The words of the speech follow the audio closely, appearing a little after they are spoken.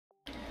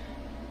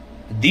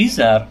These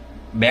are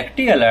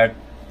BacT alert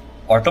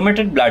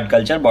automated blood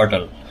culture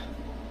bottle,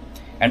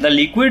 and the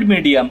liquid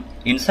medium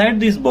inside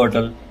this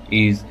bottle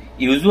is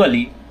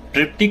usually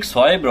tryptic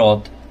soy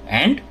broth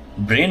and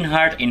brain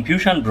heart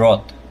infusion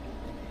broth.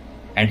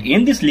 And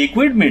in this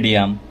liquid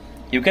medium,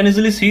 you can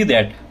easily see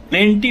that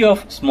plenty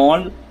of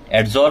small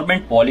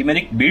adsorbent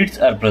polymeric beads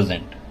are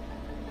present,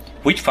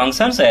 which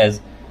functions as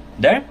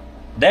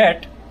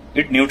that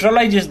it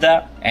neutralizes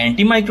the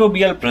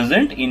antimicrobial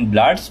present in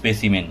blood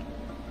specimen.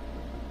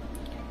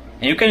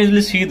 And you can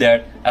easily see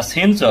that a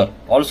sensor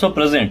also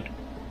present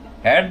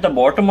at the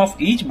bottom of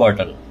each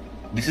bottle.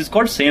 This is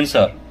called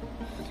sensor,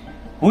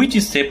 which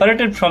is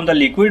separated from the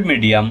liquid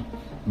medium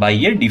by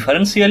a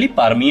differentially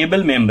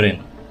permeable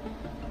membrane.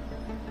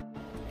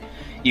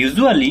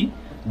 Usually,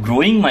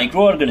 growing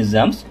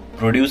microorganisms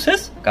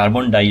produces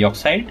carbon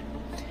dioxide,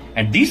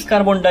 and this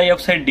carbon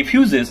dioxide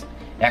diffuses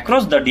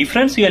across the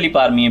differentially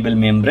permeable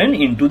membrane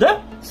into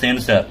the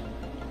sensor,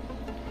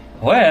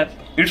 where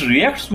it reacts